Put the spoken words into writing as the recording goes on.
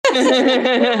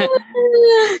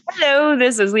Hello,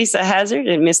 this is Lisa Hazard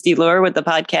and Misty Lore with the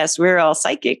podcast We're All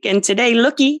Psychic. And today,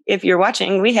 looky, if you're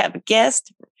watching, we have a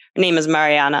guest. Her name is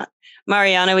Mariana.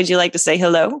 Mariana, would you like to say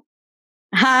hello?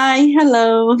 Hi,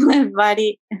 hello,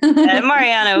 everybody.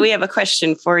 Mariana, we have a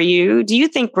question for you. Do you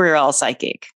think we're all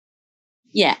psychic?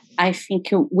 Yeah, I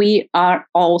think we are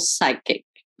all psychic.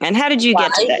 And how did you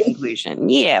get to that conclusion?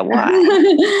 Yeah, why?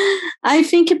 I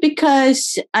think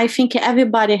because I think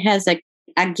everybody has a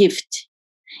gift.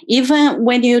 Even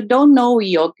when you don't know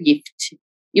your gift,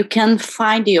 you can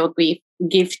find your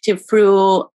gift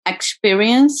through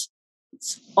experience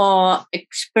or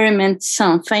experiment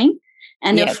something.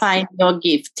 And you find your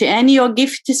gift. And your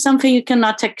gift is something you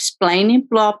cannot explain it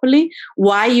properly.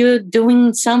 Why you're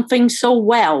doing something so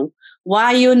well.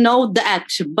 Why you know that,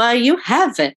 but you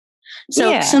have it.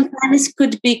 So sometimes it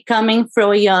could be coming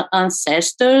from your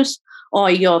ancestors or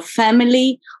your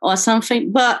family or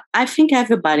something. But I think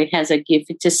everybody has a gift.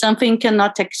 It's something you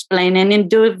cannot explain and you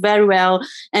do it very well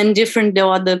and different than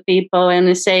other people and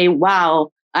you say,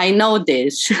 wow, I know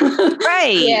this.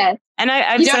 Right. Yeah. And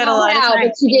I've said a lot of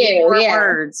times, we need more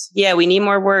words. Yeah, we need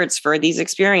more words for these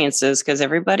experiences because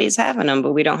everybody's having them,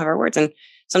 but we don't have our words. And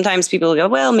sometimes people go,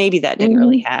 well, maybe that didn't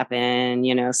really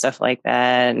happen, stuff like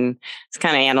that. And just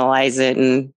kind of analyze it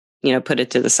and, put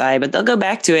it to the side. But they'll go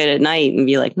back to it at night and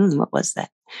be like, what was that?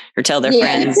 Or tell their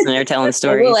friends and they're telling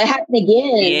stories. Will it happen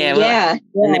again? Yeah.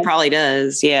 And it probably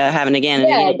does. Yeah, happen again.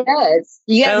 Yeah, it does.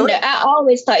 I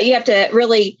always thought you have to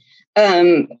really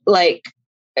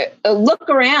look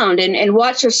around and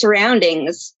watch your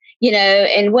surroundings,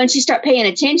 and once you start paying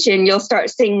attention, you'll start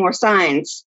seeing more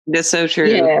signs. That's so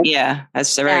true. Yeah,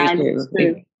 that's very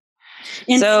true.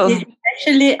 And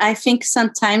especially, I think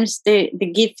sometimes the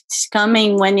gifts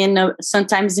coming when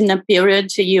sometimes in a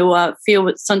period you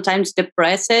feel sometimes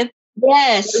depressive.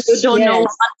 Yes, you don't know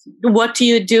what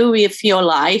you do with your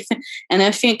life, and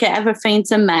I think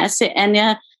everything's a mess,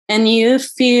 and you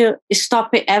feel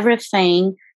stop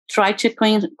everything. Try to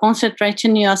concentrate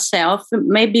on yourself.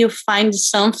 Maybe you find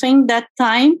something that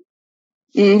time.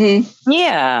 Mm-hmm.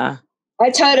 Yeah. I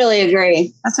totally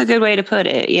agree. That's a good way to put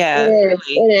it. Yeah. It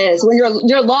is. When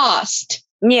you're lost.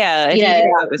 Yeah. If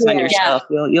you focus on yourself,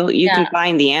 you can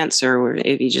find the answer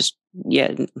if you just,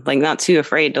 not too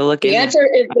afraid to look at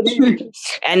it.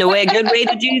 And a good way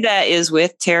to do that is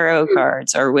with tarot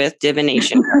cards or with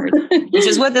divination cards, which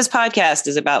is what this podcast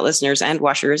is about, listeners and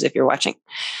watchers, if you're watching.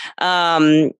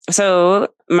 So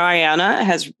Mariana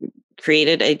has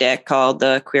created a deck called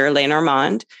the Queer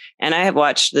Lenormand. And I have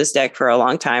watched this deck for a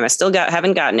long time. I still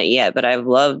haven't gotten it yet, but I've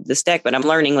loved this deck, but I'm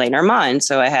learning Lenormand.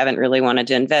 So I haven't really wanted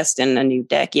to invest in a new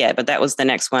deck yet, but that was the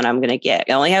next one I'm going to get.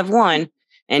 I only have one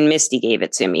and Misty gave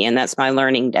it to me and that's my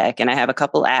learning deck. And I have a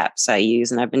couple apps I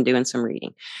use and I've been doing some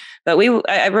reading, but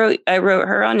I wrote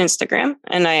her on Instagram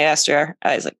and I asked her,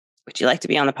 I was like, would you like to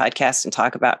be on the podcast and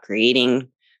talk about creating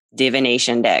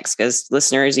divination decks? Because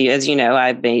listeners, as you know,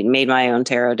 I've made my own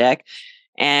tarot deck.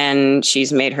 And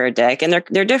she's made her deck, and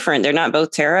they're different. They're not both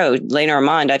tarot.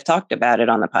 Lenormand, I've talked about it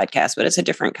on the podcast, but it's a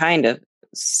different kind of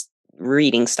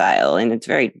reading style, and it's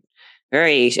very,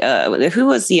 very. Who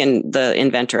was the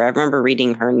inventor? I remember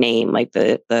reading her name, like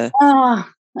the.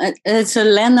 It's a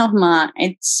Lenormand.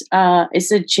 It's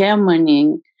a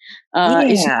Germany.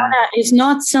 It's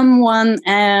not someone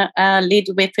lead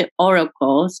with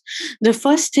oracles. The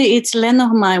first, it's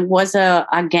Lenormand was a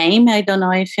game. I don't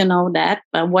know if you know that,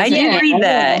 but I didn't read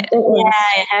that. Yeah,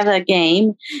 I have a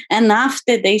game, and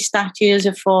after they start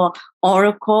using for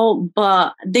oracle,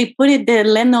 but they put it the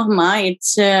Lenormand.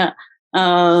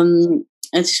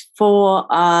 It's for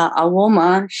a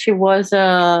woman. She was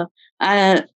a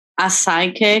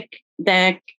psychic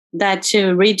that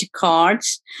read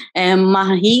cards, and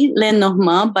Marie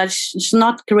Lenormand, but it's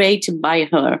not created by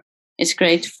her. It's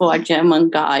created for a German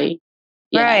guy.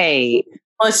 Yeah. Right.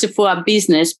 Also for a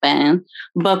businessman,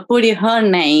 but putting her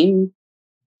name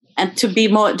and to be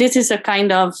more, this is a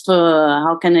kind of,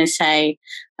 how can I say,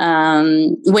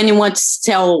 when you want to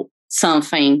sell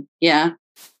something, yeah.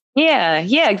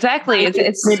 Yeah, exactly.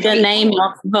 It's with the name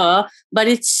of her, but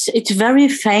it's very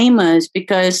famous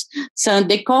because so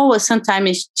they call it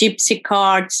sometimes gypsy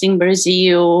cards in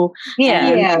Brazil.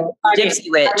 Gypsy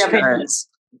witch cards.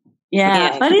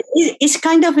 Yeah, but it's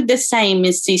kind of the same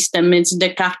system. It's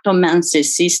the cartomancy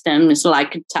system. It's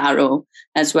like tarot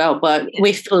as well, but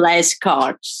with less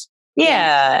cards.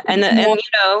 Yeah. And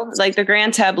like the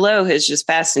Grand Tableau has just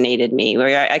fascinated me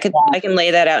where I can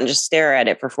lay that out and just stare at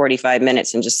it for 45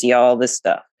 minutes and just see all this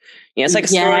stuff. It's like a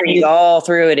story all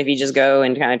through it if you just go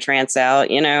and kind of trance out,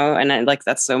 and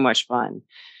that's so much fun.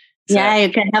 So. Yeah,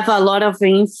 you can have a lot of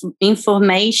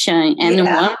information and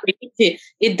one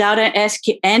doesn't ask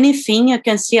you anything, you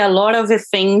can see a lot of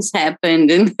things happen.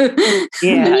 Yeah.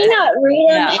 Can you not read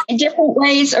them in different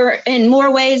ways or in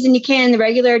more ways than you can in the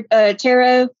regular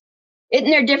tarot? Isn't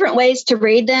there different ways to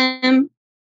read them?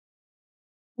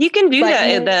 You can do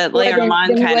the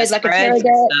Lenormand kind of spreads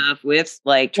and stuff with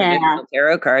like traditional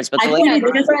tarot cards, but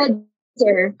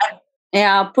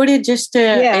I'll put it just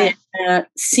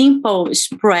simple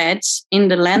spreads in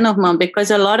the Lenormand,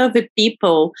 because a lot of the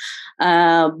people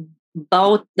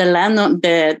bought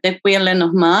the Queer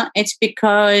Lenormand. It's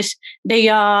because they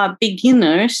are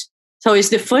beginners. So it's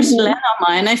the first Lenormand,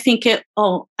 and I think,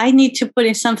 I need to put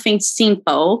in something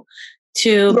simple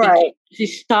to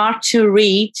start to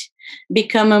read,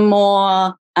 become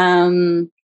more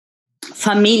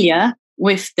familiar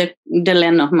with the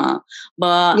Lenormand.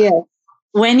 But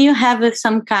when you have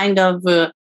some kind of,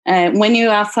 when you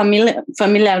are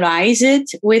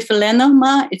familiarized with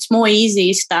Lenormand, it's more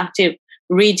easy to start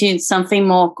reading something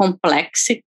more complex.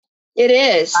 It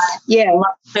is.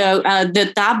 So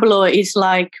the tableau is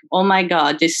like, oh my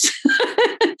God,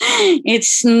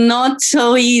 it's not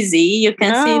so easy. You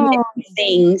can see many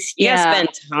things. You have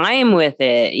to spend time with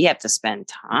it. You have to spend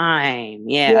time.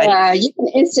 Yeah. You can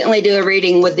instantly do a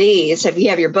reading with these. If you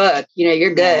have your book,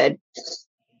 you're good.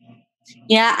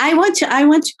 Yeah, I want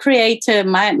to create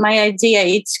my idea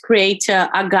is create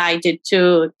a guide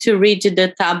to read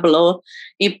the tableau.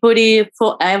 I put it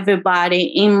for everybody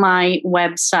in my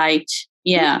website.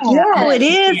 Oh, it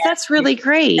is. That's really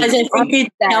great. Because I think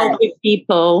it helps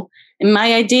people. And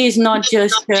my idea is not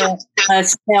just a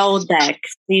spell deck.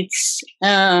 It's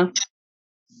to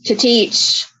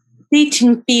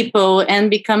teaching people and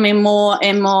becoming more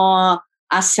and more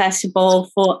accessible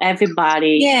for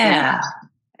everybody. I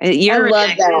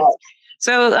love that.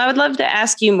 So I would love to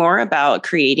ask you more about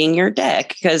creating your deck,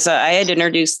 because I had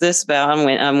introduced this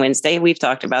on Wednesday. We've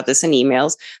talked about this in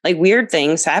emails. Like weird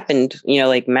things happened,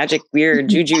 like magic, weird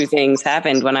juju things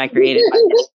happened when I created my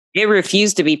deck. It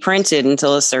refused to be printed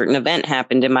until a certain event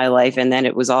happened in my life, and then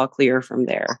it was all clear from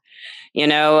there.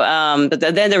 But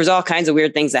then there was all kinds of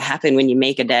weird things that happen when you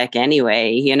make a deck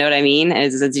anyway. You know what I mean?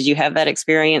 Did you have that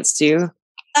experience too?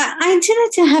 I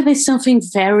didn't have something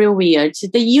very weird.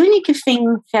 The unique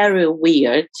thing, very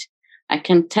weird, I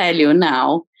can tell you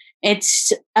now,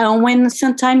 it's when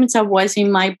sometimes I was in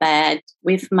my bed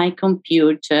with my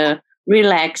computer,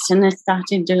 relaxed, and I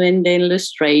started doing the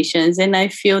illustrations, and I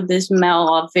feel the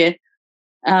smell of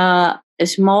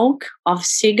smoke of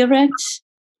cigarettes.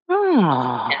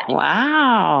 Oh,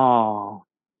 wow.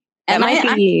 And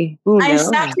I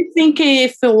started thinking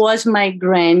if it was my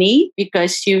granny,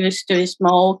 because she used to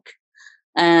smoke.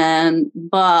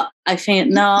 But I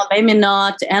think, no, maybe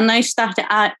not. And I started,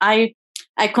 I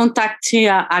contacted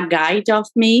a guide of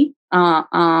me,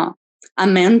 a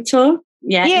mentor.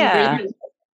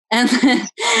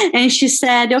 And she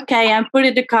said, okay, I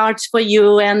put the cards for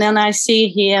you. And then I see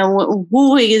here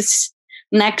who is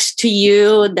next to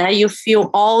you that you feel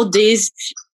all this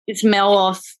smell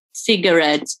of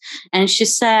cigarettes. And she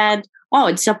said, oh,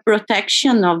 it's a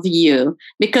protection of you,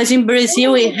 because in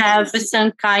Brazil we have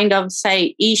some kind of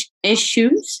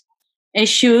issues.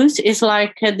 Is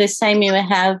like the same you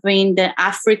have in the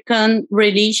African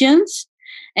religions,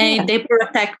 and they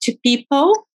protect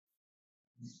people.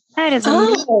 That is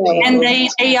amazing. And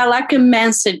they are like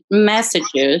messages,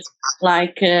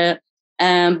 like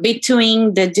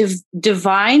between the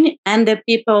divine and the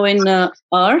people in the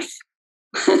earth.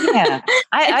 I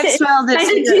smelled it.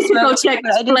 It's difficult to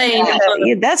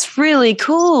explain. That's really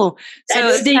cool.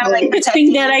 That's so the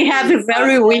thing that I have is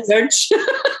very weird. So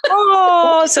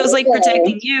it's like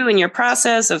protecting you in your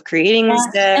process of creating this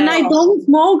deck. And I don't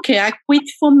smoke. I quit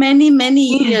for many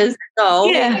years ago.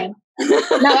 No,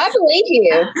 I believe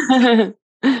you.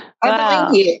 I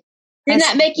believe you. Didn't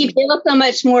that make you feel so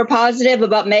much more positive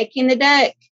about making the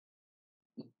deck?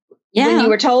 When you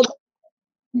were told?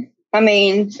 I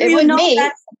mean, it was me.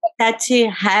 That's a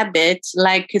habit,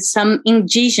 like some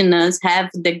indigenous have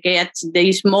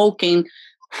they smoking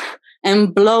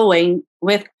and blowing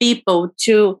with people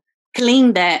to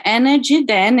clean the energy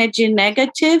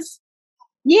negative.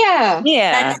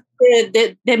 That's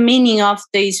the meaning of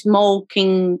the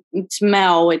smoking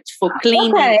smell. It's for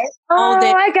cleaning. Okay.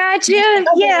 I got you.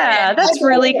 Yeah, that's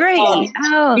really great.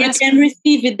 You can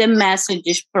receive the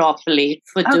messages properly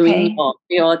for doing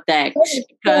your decks.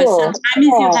 Because sometimes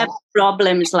you have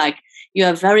problems like you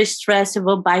are very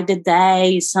stressful by the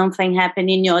day, something happened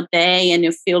in your day, and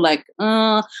you feel like,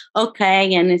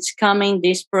 okay, and it's coming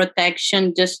this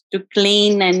protection just to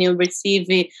clean, and you receive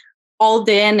all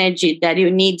the energy that you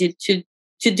needed to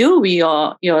do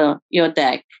your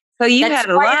deck. So you had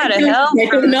a lot of help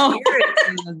from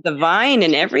the divine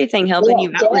and everything helping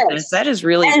you out with this. That is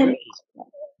really great.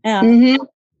 Yeah. Mm-hmm.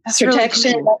 That's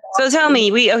protection. Really cool. So tell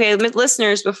me,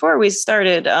 listeners, before we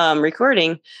started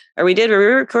recording, or we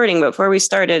were recording before we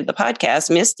started the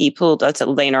podcast, Misty pulled a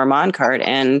Lenormand card,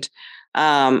 and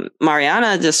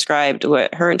Mariana described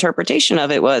what her interpretation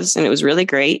of it was, and it was really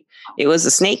great. It was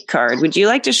a snake card. Would you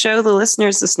like to show the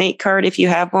listeners the snake card if you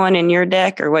have one in your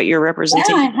deck, or what your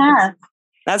representation is? I have.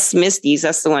 That's Misty's.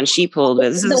 That's the one she pulled. But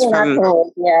this is from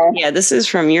this is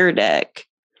from your deck.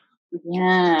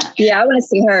 Yeah. Yeah, I want to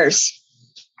see hers.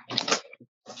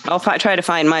 I'll try to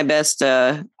find my best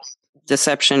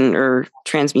deception or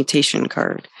transmutation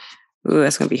card. Ooh,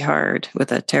 that's going to be hard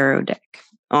with a tarot deck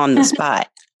on the spot.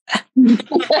 Yeah,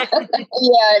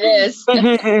 it is.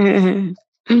 I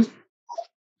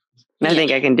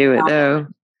think I can do it, though.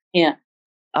 Yeah.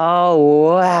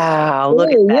 Oh, wow.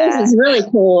 Look at that. This is really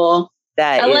cool.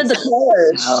 I love the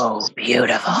colors. So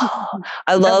beautiful.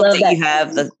 I love that you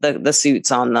have the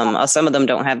suits on them. Some of them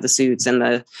don't have the suits and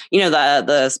the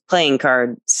playing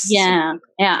cards. Yeah.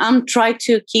 I'm trying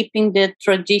to keeping the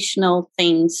traditional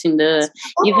things in the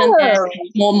even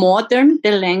more modern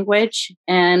the language,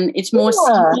 and it's more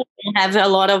simple. Have a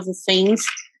lot of things.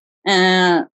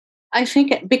 I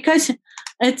think because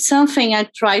it's something I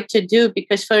try to do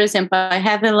because, for example, I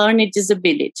have a learning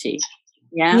disability.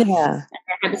 Yeah.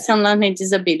 I have some learning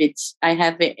disabilities. I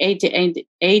have ADHD.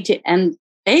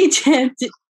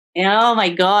 Oh my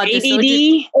God.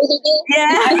 ADD?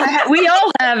 Yeah. We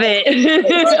all have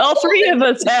it. All three of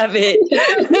us have it.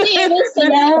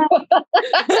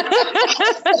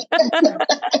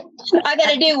 I got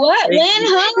to do what? Lynn,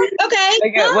 huh? Okay.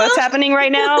 What's happening right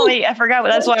now? Wait, I forgot.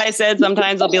 That's why I said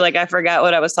sometimes I'll be like, I forgot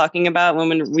what I was talking about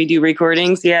when we do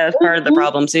recordings. Yeah, it's part of the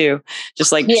problem too.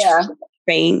 Just like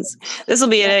pains. This will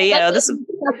be three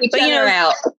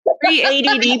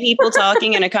ADD people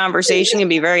talking in a conversation can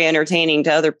be very entertaining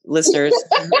to other listeners.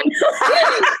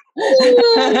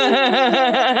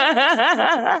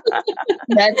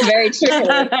 That's very true.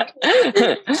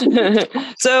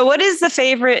 So what is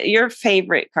your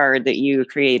favorite card that you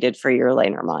created for your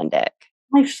Lenormand deck?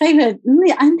 My favorite.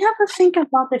 I never think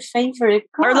about the favorite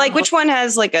card. Or like which one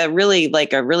has what's a really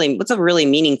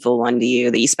meaningful one to you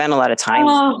that you spend a lot of time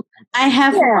on? I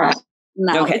have one.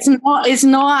 No, okay. It's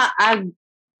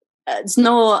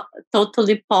not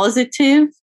totally positive.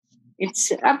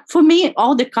 It's for me,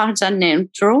 all the cards are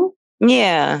neutral.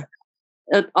 Yeah.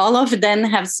 All of them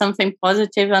have something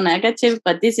positive or negative,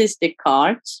 but this is the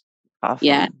card. Awesome.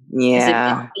 Yeah.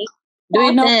 Yeah. Do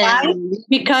you know why?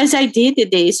 Because I did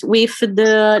this with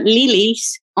the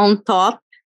lilies on top.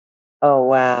 Oh,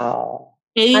 wow.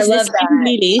 It is the same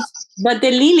lilies, but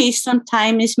the lilies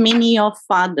sometimes mean your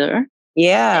father.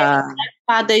 Yeah.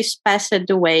 Father is passed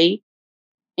away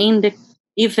in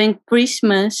even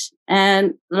Christmas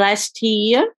and last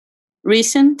year,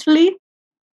 recently.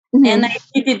 Mm-hmm. And I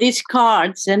did these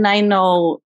cards, and I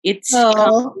know it's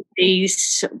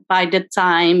by the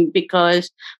time because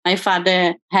my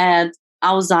father had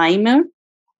Alzheimer.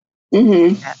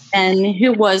 Mm-hmm. And he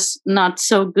was not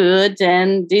so good,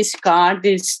 and this card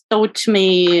taught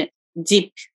me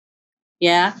deep.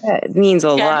 Yeah, it means a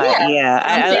lot. Yeah.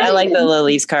 I like the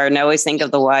lilies card, and I always think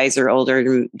of the wiser,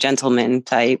 older gentleman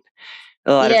type.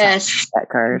 A lot of times that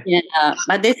card. Yeah,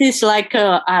 but this is like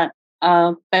a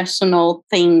personal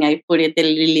thing. I put the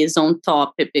lilies on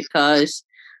top because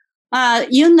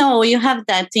you have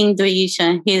that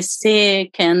intuition. He's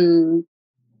sick, and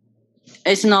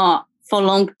it's not for a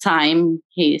long time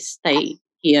he stayed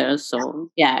here.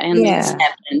 So it's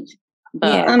happened.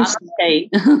 But I'm okay.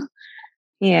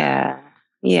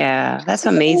 Yeah, that's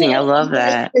amazing. I love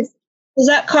that. Is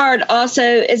that card also,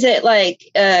 is it like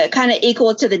kind of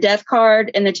equal to the death card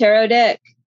in the tarot deck?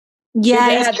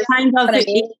 Yeah, it's kind of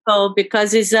equal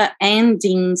because it's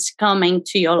endings coming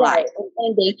to your life.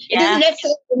 Ending. It doesn't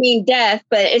necessarily mean death,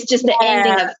 but it's just the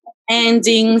ending of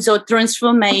endings or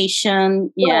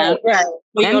transformation. Yeah, right.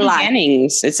 And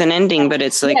beginnings. It's an ending, but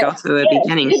it's like also a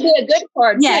beginning. It could be a good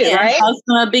card too, right?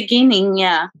 Also a beginning.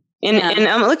 Yeah. And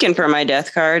I'm looking for my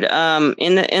death card.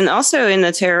 And also in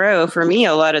the tarot, for me,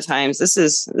 a lot of times this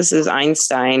is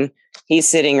Einstein. He's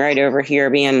sitting right over here,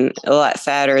 being a lot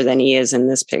fatter than he is in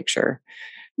this picture.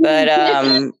 But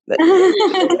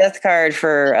the death card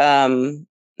for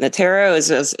the tarot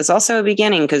is also a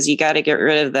beginning because you got to get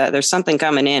rid of that. There's something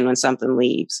coming in when something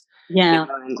leaves. Yeah.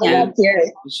 You know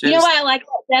why I like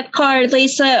that death card,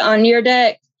 Lisa, on your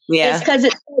deck? Yeah, it's because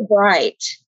it's so bright.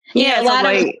 Yeah, a lot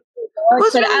of.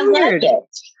 But I like it.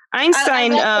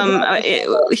 Einstein,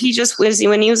 he just was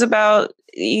when he was about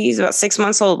he's about 6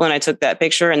 months old when I took that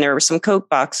picture, and there were some Coke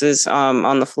boxes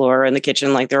on the floor in the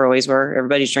kitchen, like there always were.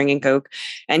 Everybody's drinking Coke,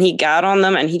 and he got on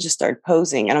them and he just started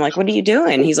posing. And I'm like, "What are you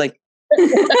doing?" He's like,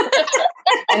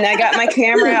 and I got my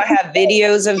camera out, have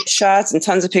videos of shots and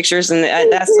tons of pictures, and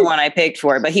that's the one I picked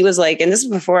for it. But he was like, and this is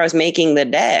before I was making the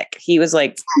deck. He was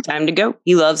like, "Time to go."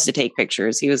 He loves to take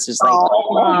pictures. He was just like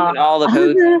doing all the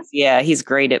poses. Yeah, he's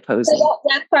great at posing. So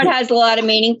that card has a lot of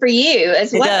meaning for you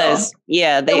as well. It does.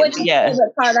 Yeah. So what's your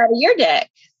favorite card out of your deck?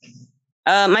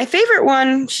 My favorite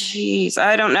one,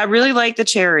 I really like the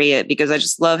Chariot because I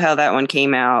just love how that one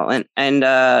came out. And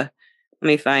let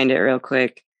me find it real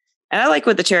quick. And I like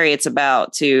what the Chariot's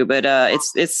about too, but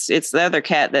it's the other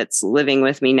cat that's living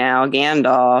with me now,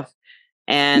 Gandalf.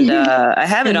 And I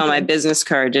have it on my business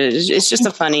card. It's just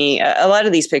a funny, a lot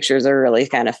of these pictures are really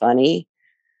kind of funny.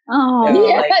 Oh, so,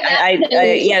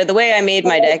 like, the way I made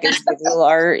my deck is digital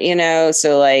art,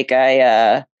 so like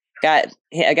I got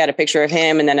a picture of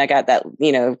him, and then I got that,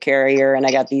 carrier, and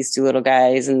I got these two little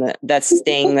guys, and that's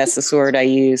Sting. That's the sword I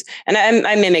use. And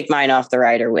I mimic mine off the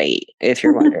Rider-Waite, if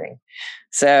you're wondering.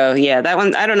 So yeah, that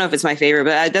one, I don't know if it's my favorite,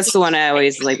 but that's the one I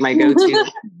always like my go-to. I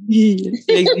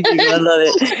love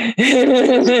it.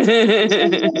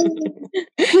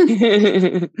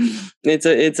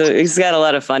 It's got a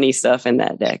lot of funny stuff in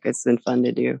that deck. It's been fun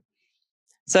to do.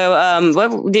 So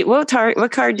what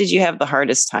card did you have the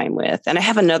hardest time with? And I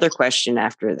have another question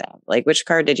after that. Like, which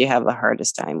card did you have the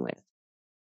hardest time with?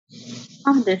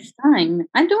 Hardest time?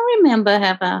 I don't remember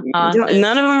having none of them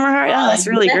were hard. Oh, that's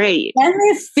really great. Let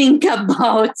me think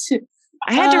about.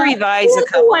 I had to revise a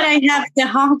couple. What I have the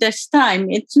hardest time.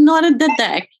 It's not the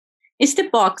deck. It's the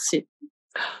box.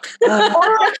 Yeah,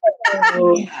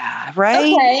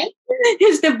 right. Okay.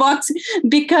 It's the box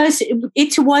because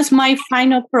it was my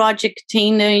final project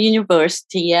in the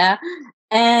university. Yeah,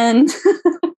 and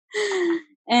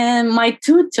and my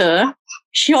tutor,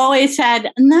 she always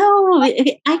said, "No,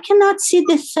 I cannot see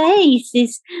the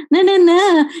face.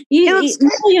 No. You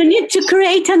need to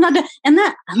create another." And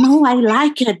no, I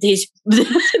like this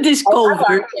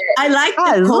cover. I like.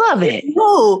 I love it.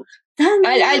 No,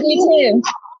 I do too.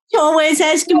 She always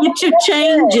asking me to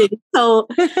change it. So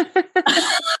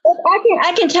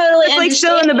I can totally. It's like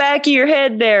still in the back of your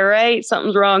head there, right?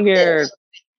 Something's wrong here.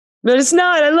 But it's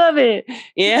not. I love it.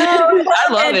 Yeah, no, I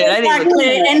love it.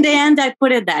 Exactly. In the end, I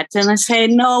put it that, and I say,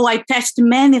 no, I test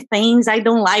many things. I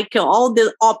don't like all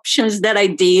the options that I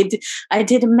did. I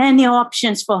did many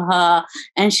options for her,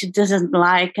 and she doesn't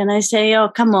like. And I say, oh,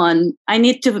 come on, I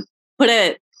need to put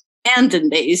an end in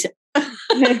this.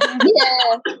 Yeah,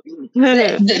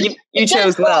 you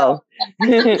chose well.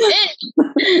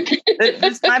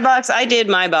 My box, I did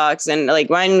my box, and like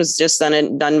mine was just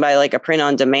done by like a print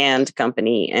on demand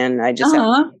company, and I just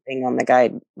have everything on the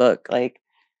guidebook. Like,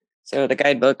 so the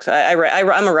guidebook,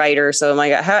 I'm a writer, so I'm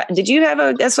like, how did you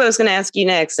have that's what I was going to ask you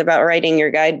next about writing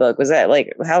your guidebook. Was that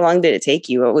like, how long did it take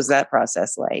you? What was that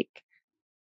process like?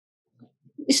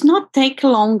 It's not take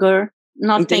longer.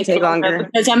 Not take longer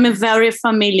because I'm very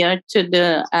familiar to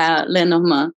the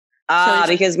Lenormand. So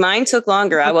because mine took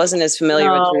longer. I wasn't as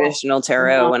familiar with traditional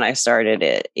tarot when I started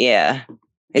it. Yeah.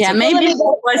 Maybe it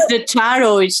was the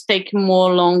tarot. It's taking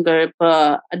more longer,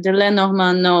 but the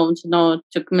Lenormand, no,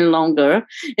 took me longer.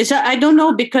 I don't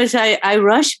know because I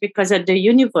rushed because at the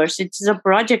university. It's a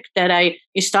project that I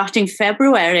started in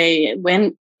February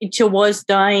when it was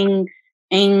done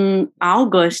in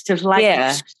August. It's like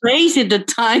it's crazy the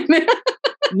time.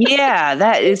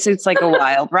 Yeah, it's like a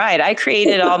wild ride. I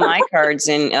created all my cards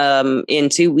in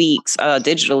 2 weeks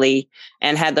digitally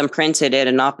and had them printed at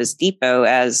an Office Depot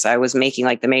as I was making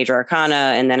like the major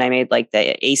arcana, and then I made like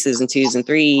the aces and twos and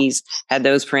threes, had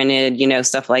those printed,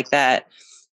 stuff like that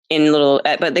in little,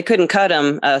 but they couldn't cut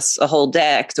them a whole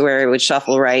deck to where it would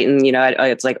shuffle right. And,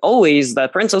 it's like always the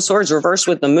Prince of Swords reversed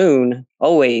with the moon,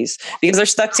 always, because they're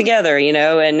stuck together,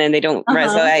 and then they don't,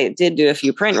 so I did do a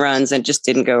few print runs and just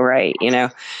didn't go right,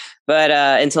 but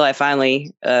until I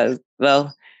finally,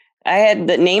 I had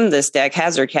named this deck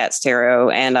Hazard Cats Tarot,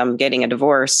 and I'm getting a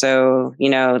divorce. So,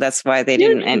 that's why they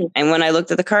didn't. And when I looked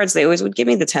at the cards, they always would give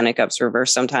me the Ten of Cups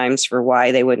reverse sometimes for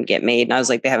why they wouldn't get made. And I was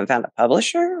like, they haven't found a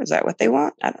publisher? Is that what they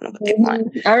want? I don't know what they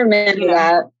want. I remember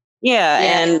that.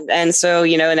 Yeah. And so,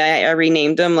 and I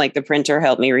renamed them, like the printer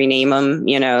helped me rename them,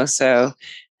 so,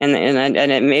 and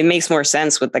it makes more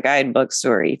sense with the guidebook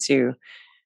story too.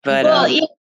 But,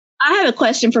 I have a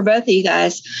question for both of you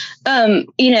guys.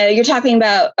 You're talking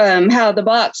about how the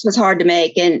box was hard to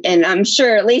make, and I'm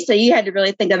sure, Lisa, you had to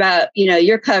really think about,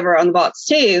 your cover on the box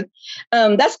too.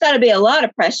 That's got to be a lot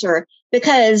of pressure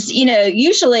because,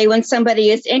 usually when somebody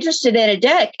is interested in a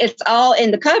deck, it's all in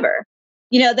the cover.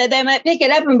 that they might pick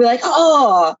it up and be like,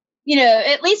 oh,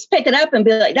 at least pick it up and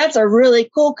be like, that's a really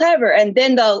cool cover. And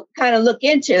then they'll kind of look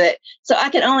into it. So I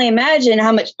can only imagine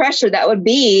how much pressure that would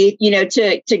be,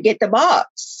 to get the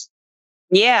box.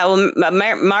 Yeah. Well,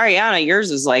 Mariana,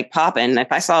 yours is like popping.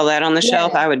 If I saw that on the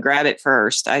shelf, I would grab it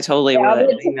first. I totally would.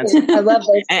 I love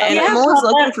those. And I'm always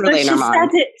looking for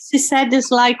Lenormand. She said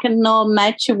it's like a no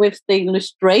match with the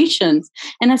illustrations.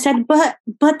 And I said, but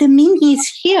the meaning is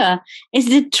here. It's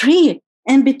the tree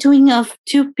in between of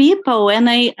two people. And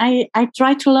I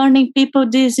try to learning people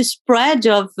this spread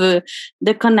of the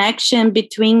connection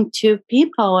between two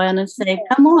people. And I say,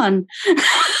 come on.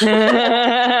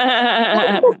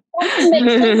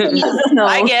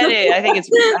 I get it. I think it's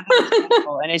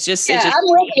beautiful. And it's just, I'm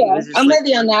with you. I'm with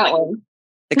you on that one.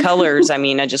 The colors. I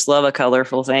mean, I just love a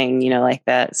colorful thing, like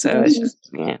that. So it's just,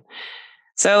 yeah.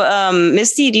 So,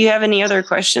 Misty, do you have any other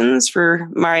questions for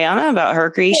Mariana about her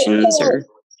creations or?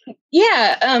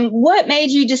 Yeah. What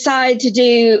made you decide to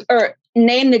do or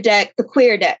name the deck the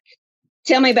Queer Deck?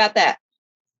 Tell me about that.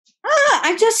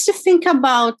 I just think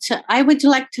about, I would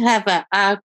like to have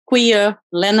a queer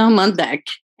Lenormand deck.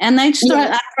 And I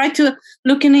try to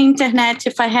look in the internet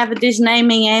if I have this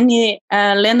name in any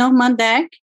Lenormand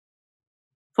deck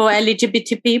for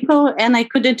LGBT people. And I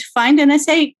couldn't find it. And I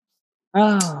say,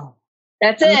 oh.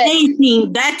 That's it.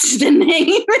 Amazing. That's the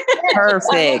name.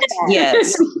 Perfect.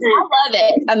 Yes. I love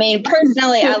it. I mean,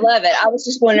 personally, I love it. I was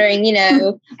just wondering,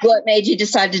 what made you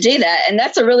decide to do that? And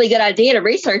that's a really good idea to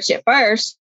research it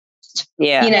first.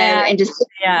 Yeah. And just.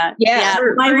 Yeah.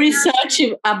 My research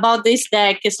about this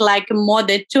deck is like more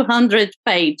than 200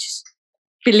 pages.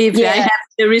 Believe me, I have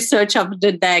the research of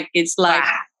the deck. It's like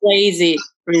crazy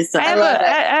research. I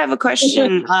have a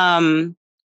question.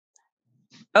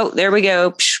 Oh, there we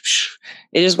go.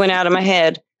 It just went out of my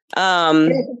head.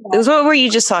 What were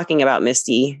you just talking about,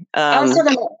 Misty? I was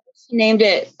talking about, she named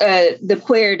it the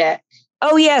Queer Deck.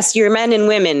 Oh, yes, your men and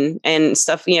women and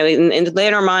stuff. In the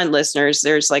Lenormand listeners,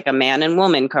 there's like a man and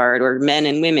woman card or men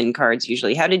and women cards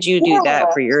usually. How did you do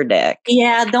that for your deck?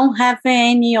 Yeah, I don't have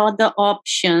any other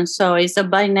options. So it's a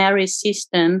binary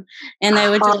system. And I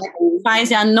would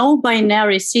find a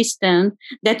no-binary system.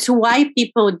 That's why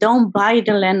people don't buy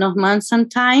the Lenormand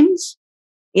sometimes.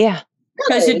 Yeah.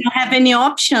 Because you don't have any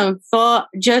option for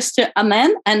just a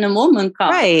man and a woman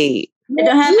card. Right. You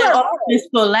don't have options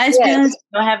for lesbians. You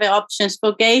don't have options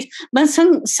for gays. But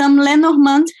some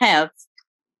Lenormand have.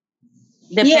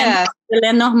 Depends on the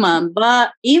Lenormand.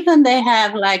 But even they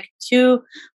have like two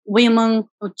woman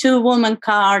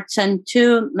cards and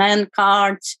two men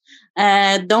cards.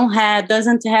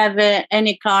 Doesn't have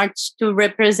any cards to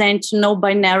represent no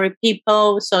binary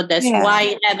people. So that's why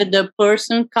you have the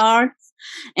person cards.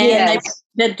 And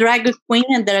the drag queen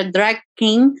and the drag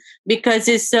king, because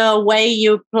it's a way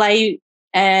you play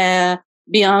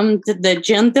beyond the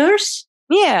genders.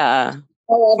 Yeah.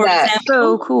 For example.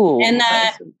 So cool. And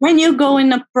when you go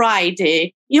in a pride,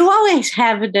 you always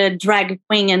have the drag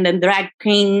queen and the drag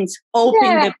kings open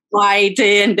the pride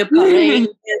and the parade.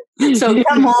 So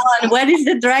come on, where is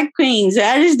the drag queens?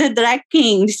 Where is the drag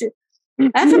kings?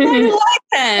 Everybody like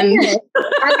them.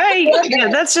 Yeah,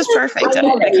 that's just perfect.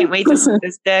 I can't wait to see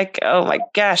this deck. Oh my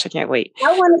gosh, I can't wait.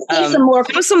 I want to see some more.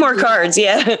 Show some more cards.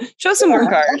 Yeah, show some more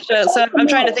cards. So I'm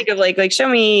trying to think of like show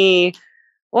me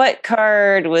what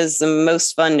card was the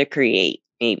most fun to create.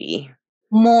 Maybe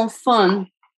more fun.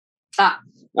 I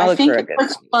think it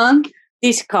was fun.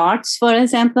 These cards, for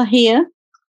example, here.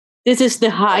 This is the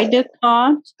Hider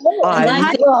card. The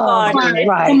Hider card,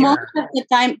 most of the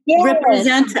time,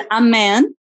 represents a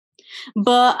man,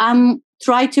 but I'm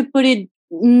trying to put it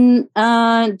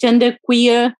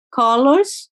genderqueer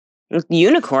colors.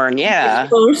 Unicorn, yeah.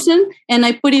 Person, and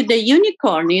I put it the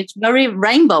unicorn. It's very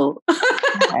rainbow.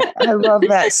 I love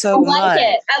that so much.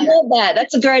 I love that.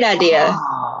 That's a great idea.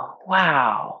 Oh,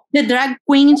 wow. The drag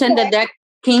queens and the drag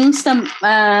kings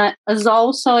is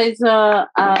also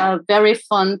a very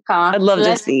fun card. I'd love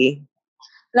to see.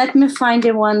 Let me find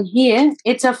the one here.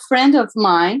 It's a friend of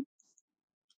mine,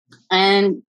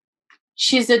 and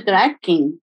she's a drag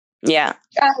king. Yeah.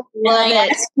 I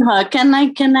asked her, can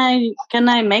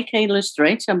I make an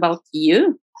illustration about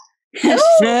you?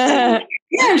 Yeah,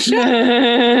 sure.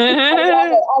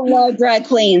 I love drag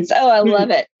queens. Oh, I love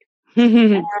it.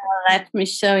 Let me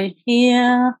show you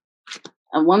here.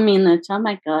 1 minute. Oh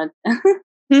my God.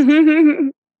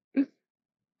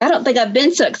 I don't think I've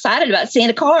been so excited about seeing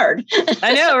a card.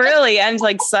 I know, really. I'm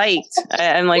like psyched.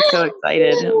 I'm like so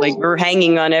excited. Like we're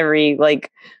hanging on every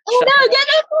like. Oh no! Get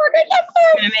that card!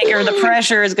 Gonna make her. The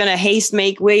pressure is gonna haste,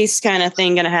 make waste kind of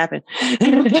thing gonna happen.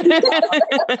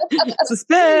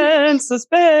 Suspense.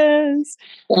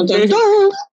 Dun, dun,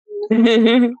 dun.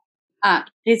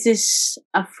 This is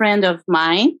a friend of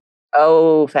mine.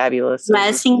 Oh, fabulous.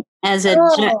 Dressing as a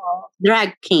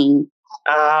drag king.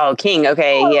 Oh, king.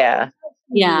 Okay, yeah.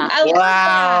 Yeah.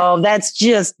 Wow, that's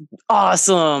just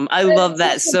awesome. I love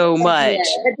that so much.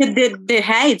 The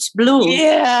hair is blue.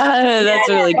 Yeah, that's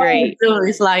really great.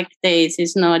 It's like this.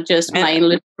 It's not just my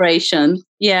illustration.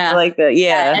 Yeah. I like that.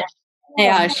 Yeah.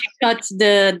 Yeah, she cuts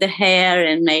the hair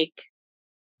and make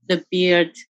the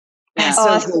beard. That's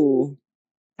so cool.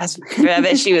 I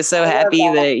bet she was so happy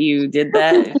that you did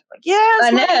that. Like, I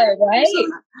know, right?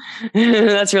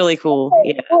 That's really cool.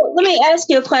 Yeah. Well, let me ask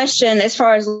you a question as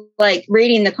far as like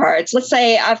reading the cards. Let's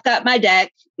say I've got my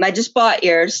deck, I just bought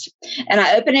yours, and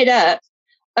I open it up.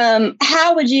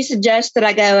 How would you suggest that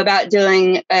I go about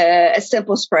doing a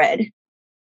simple spread?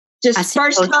 Just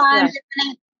first time?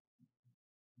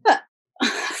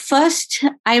 First,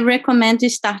 I recommend you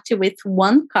start with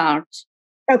one card.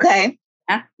 Okay.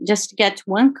 Just get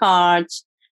one card,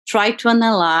 try to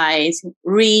analyze,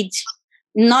 read,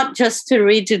 not just to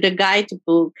read the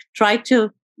guidebook, try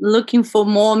to looking for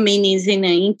more meanings in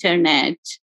the internet,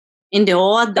 in the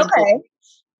other books,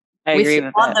 I agree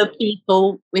with other that.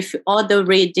 people, with other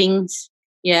readings.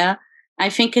 Yeah, I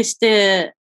think it's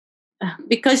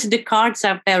because the cards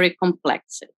are very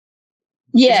complex.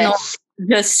 Yes. It's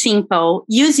not just simple.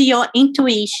 Use your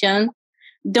intuition.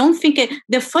 Don't think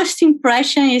the first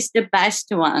impression is the best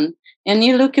one. And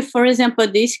you look at, for example,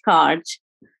 this card.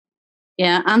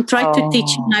 Yeah, I'm trying to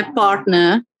teach my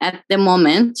partner at the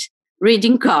moment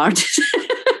reading cards.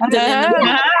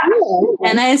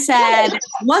 And I said,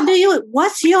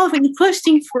 what's your first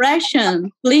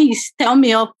impression? Please tell me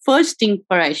your first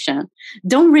impression.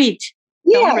 Don't read.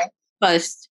 Don't read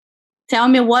first. Tell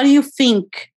me what do you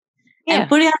think. And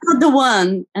put another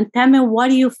one and tell me what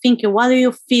do you think, what do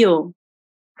you feel?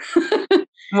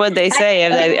 What'd they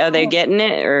say? Are they getting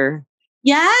it or?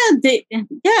 Yeah,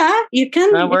 you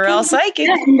can. We're all psychic.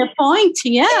 The point,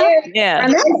 yeah.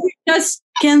 You just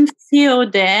can feel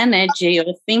the energy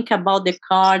or think about the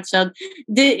cards. Or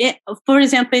for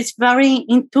example, it's very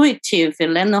intuitive.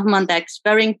 Lenormand deck's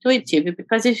very intuitive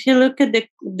because if you look at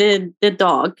the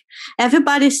dog,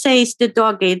 everybody says the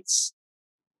dog it's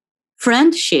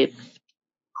friendship,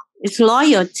 it's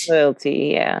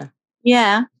loyalty.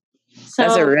 Yeah. So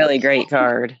that's a really great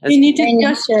card. You need to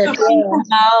just think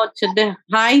about the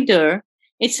hider.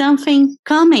 It's something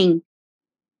coming.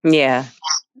 Yeah.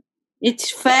 It's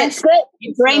fast.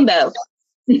 It's rainbow.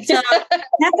 So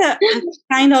that's a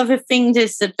kind of a thing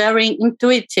that's very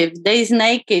intuitive. There is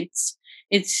naked.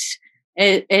 It's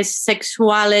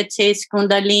sexuality, it's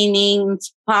kundalini,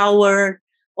 it's power,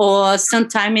 or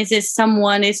sometimes it's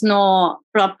someone is not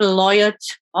proper loyal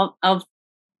of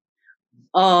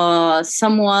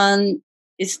someone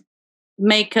is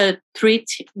make a threat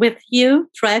with you.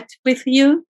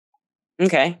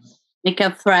 Okay. Make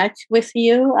a threat with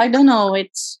you. I don't know.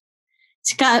 It's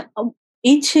kind of,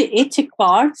 each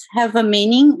card have a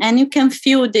meaning, and you can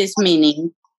feel this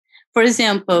meaning. For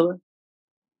example,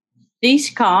 this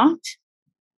card,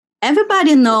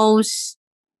 everybody knows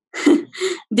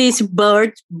this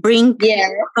bird bring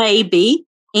baby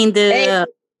in the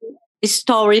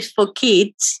stories for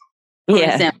kids. For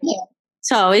example.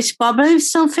 So it's probably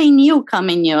something new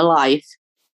coming in your life.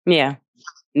 Yeah.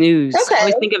 News. Okay. I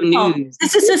always think of news.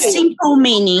 This is a simple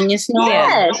meaning. It's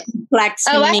not complex.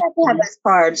 I have to have those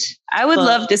cards. I would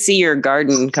love to see your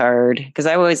garden card because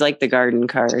I always like the garden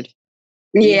card.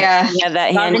 Yeah.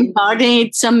 That garden card.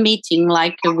 It's a meeting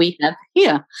like we have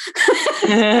here.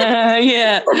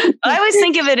 Yeah. I always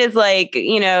think of it as like,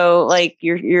 like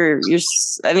you're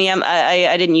I mean,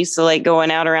 I didn't used to like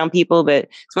going out around people, but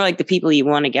it's more like the people you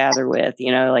want to gather with,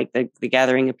 like the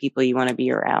gathering of people you want to be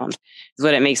around is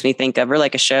what it makes me think of. Or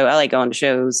like a show. I like going to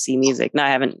shows, see music. No, I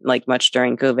haven't like much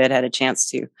during COVID had a chance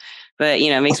to, but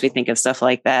it makes me think of stuff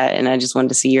like that. And I just wanted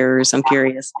to see yours. I'm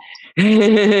curious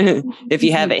if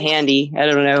you have it handy. I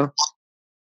don't know.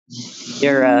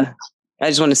 I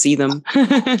just want to see them.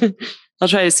 I'll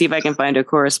try to see if I can find a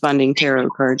corresponding tarot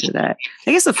card to that.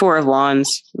 I guess the Four of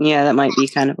Wands. Yeah, that might be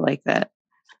kind of like that.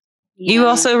 Yeah. Do you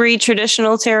also read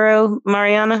traditional tarot,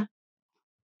 Mariana?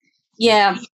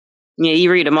 Yeah. Yeah,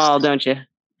 you read them all, don't you?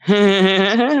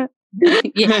 Yeah.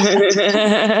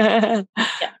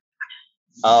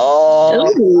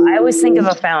 Oh, ooh. I always think of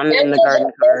a fountain in the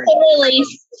garden card.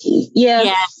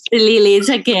 Yeah. The lilies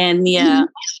again. Yeah.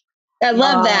 I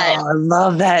love that. I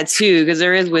love that too, because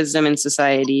there is wisdom in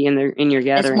society in your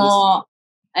gatherings.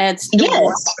 It's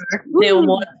the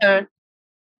water.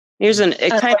 Here's a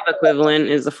kind of equivalent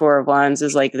is the Four of Wands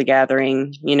is like the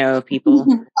gathering, of people.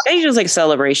 They use like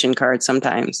celebration cards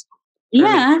sometimes.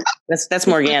 Yeah. That's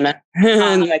Morgana.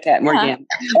 My cat, Morgana.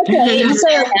 Okay,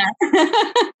 so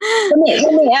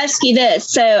let me ask you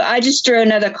this. So I just drew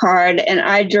another card, and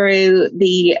I drew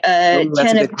the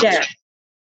 10 of Jacks.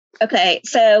 Okay,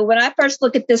 so when I first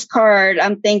look at this card,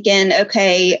 I'm thinking,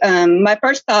 okay, my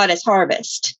first thought is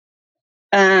harvest.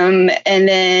 And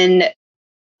then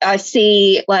I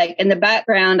see, like, in the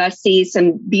background, I see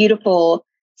some beautiful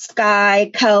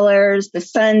sky colors, the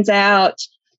sun's out.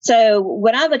 So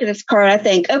when I look at this card, I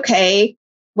think, okay,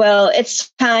 well,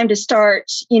 it's time to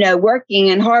start,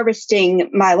 working and harvesting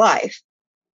my life.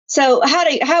 So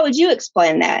how would you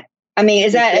explain that? I mean,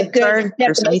 is that a good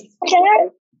definition?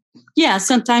 Yeah,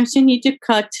 sometimes you need to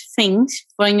cut things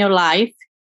from your life.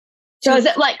 So is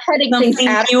it like cutting things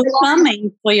out of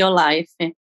coming for your life?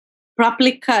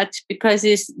 Properly cut, because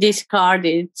this card,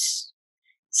 it's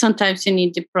sometimes you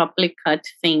need to properly cut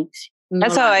things.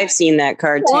 That's how I've seen that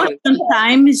card too.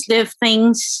 Sometimes the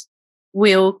things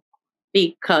will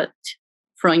be cut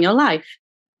from your life.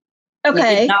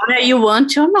 Okay. Whether you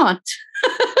want or not.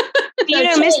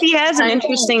 Misty has an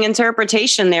interesting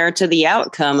interpretation there to the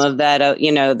outcome of that,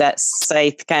 that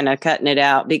scythe kind of cutting it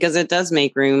out, because it does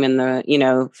make room in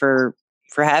the, for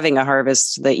having a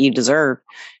harvest that you deserve.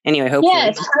 Anyway, hopefully.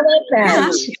 Yes, I like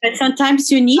that. Yeah, but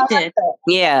sometimes you need it.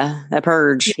 Yeah, a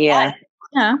purge. Yeah.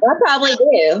 I probably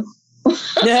do.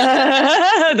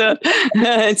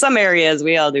 In some areas,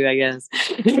 we all do, I guess.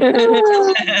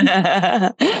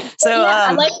 So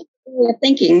I like your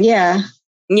thinking. Yeah.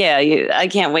 Yeah, I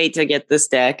can't wait to get this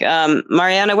deck.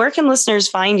 Mariana, where can listeners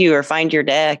find you or find your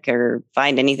deck or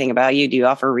find anything about you? Do you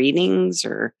offer readings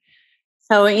or?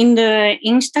 So in the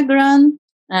Instagram,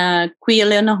 Queer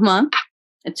Lenormand.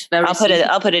 It's very.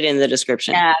 I'll put it in the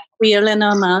description. Yeah, Queer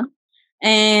Lenormand,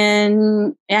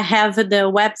 and I have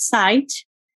the website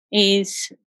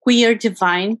is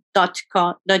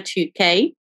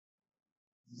queerdivine.co.uk.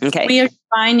 Okay. Queer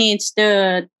Divine is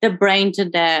the brand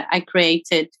that I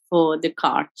created for the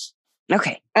cards.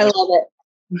 Okay. I love it.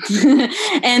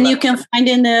 And you can find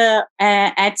in the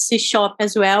Etsy shop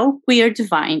as well, Queer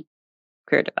Divine.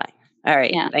 Queer Divine. All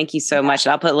right. Yeah. Thank you so much.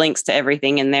 I'll put links to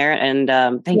everything in there. And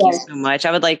thank you so much.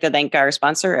 I would like to thank our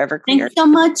sponsor, Everclear. Thank you so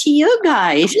much, you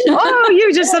guys. Oh,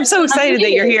 I'm so excited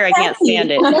that you're here. I can't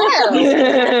stand it.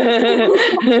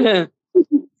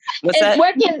 What's that?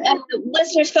 Where can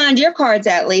listeners find your cards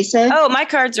at, Lisa? Oh, my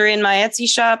cards are in my Etsy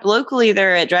shop. Locally,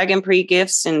 they're at Dragon Prix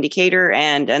Gifts in Decatur,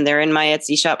 and they're in my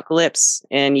Etsy shop, Calypse.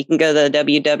 And you can go to the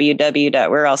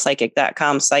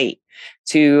www.we'reallpsychic.com site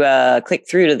to click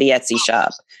through to the Etsy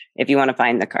shop if you want to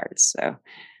find the cards. So,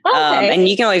 and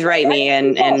you can always write me,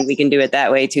 and we can do it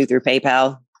that way too, through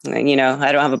PayPal. I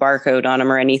don't have a barcode on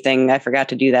them or anything. I forgot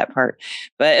to do that part,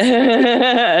 but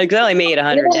I only made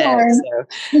 100 decks.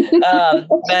 So,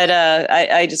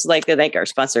 I just like to thank our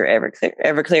sponsor, Everclear.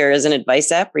 Everclear is an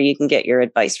advice app where you can get your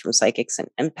advice from psychics and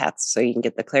empaths, so you can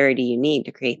get the clarity you need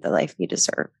to create the life you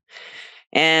deserve.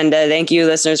 And thank you,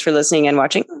 listeners, for listening and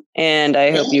watching. And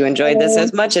I hope you enjoyed this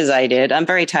as much as I did. I'm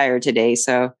very tired today,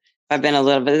 so I've been a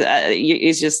little bit,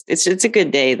 it's a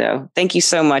good day though. Thank you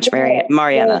so much,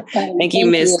 Mariana. Thank you,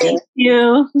 Miss. Thank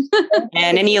you.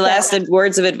 And any last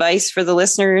words of advice for the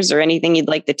listeners or anything you'd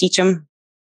like to teach them?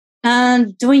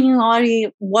 Doing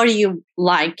what you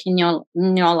like in your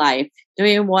life,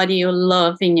 doing what you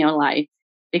love in your life,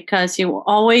 because you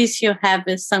have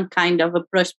some kind of a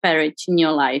prosperity in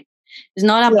your life. It's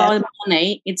not about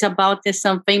money. It's about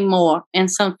something more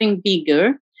and something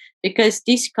bigger. Because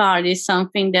this card is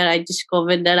something that I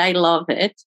discovered that I love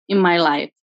it in my life.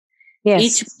 Yes.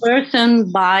 Each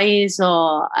person buys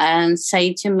and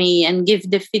say to me and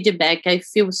give the feedback, I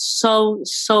feel so,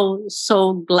 so,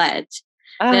 so glad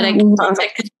that I can't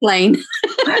explain.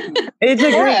 It's a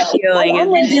great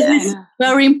feeling. This is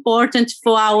very important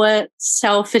for our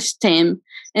self-esteem.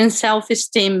 And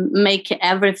self-esteem make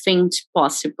everything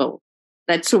possible.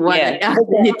 That's what I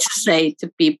need to say to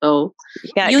people.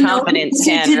 Confidence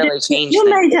can really change. You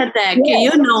made a deck. Yeah.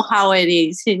 You know how it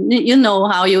is. You know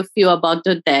how you feel about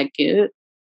the deck. I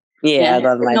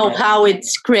love my deck. You know how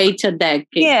it's create a deck.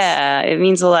 Yeah, it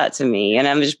means a lot to me, and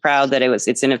I'm just proud that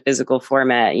it's in a physical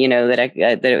format.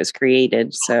 That it was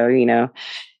created. So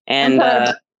and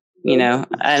I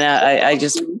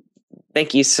just.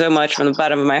 Thank you so much from the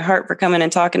bottom of my heart for coming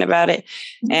and talking about it.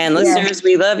 And listeners,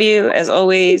 we love you. As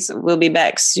always, we'll be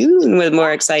back soon with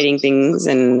more exciting things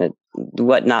and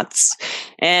whatnots.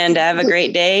 And have a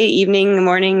great day, evening,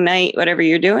 morning, night, whatever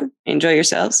you're doing. Enjoy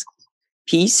yourselves.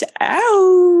 Peace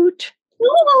out.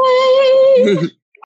 Bye.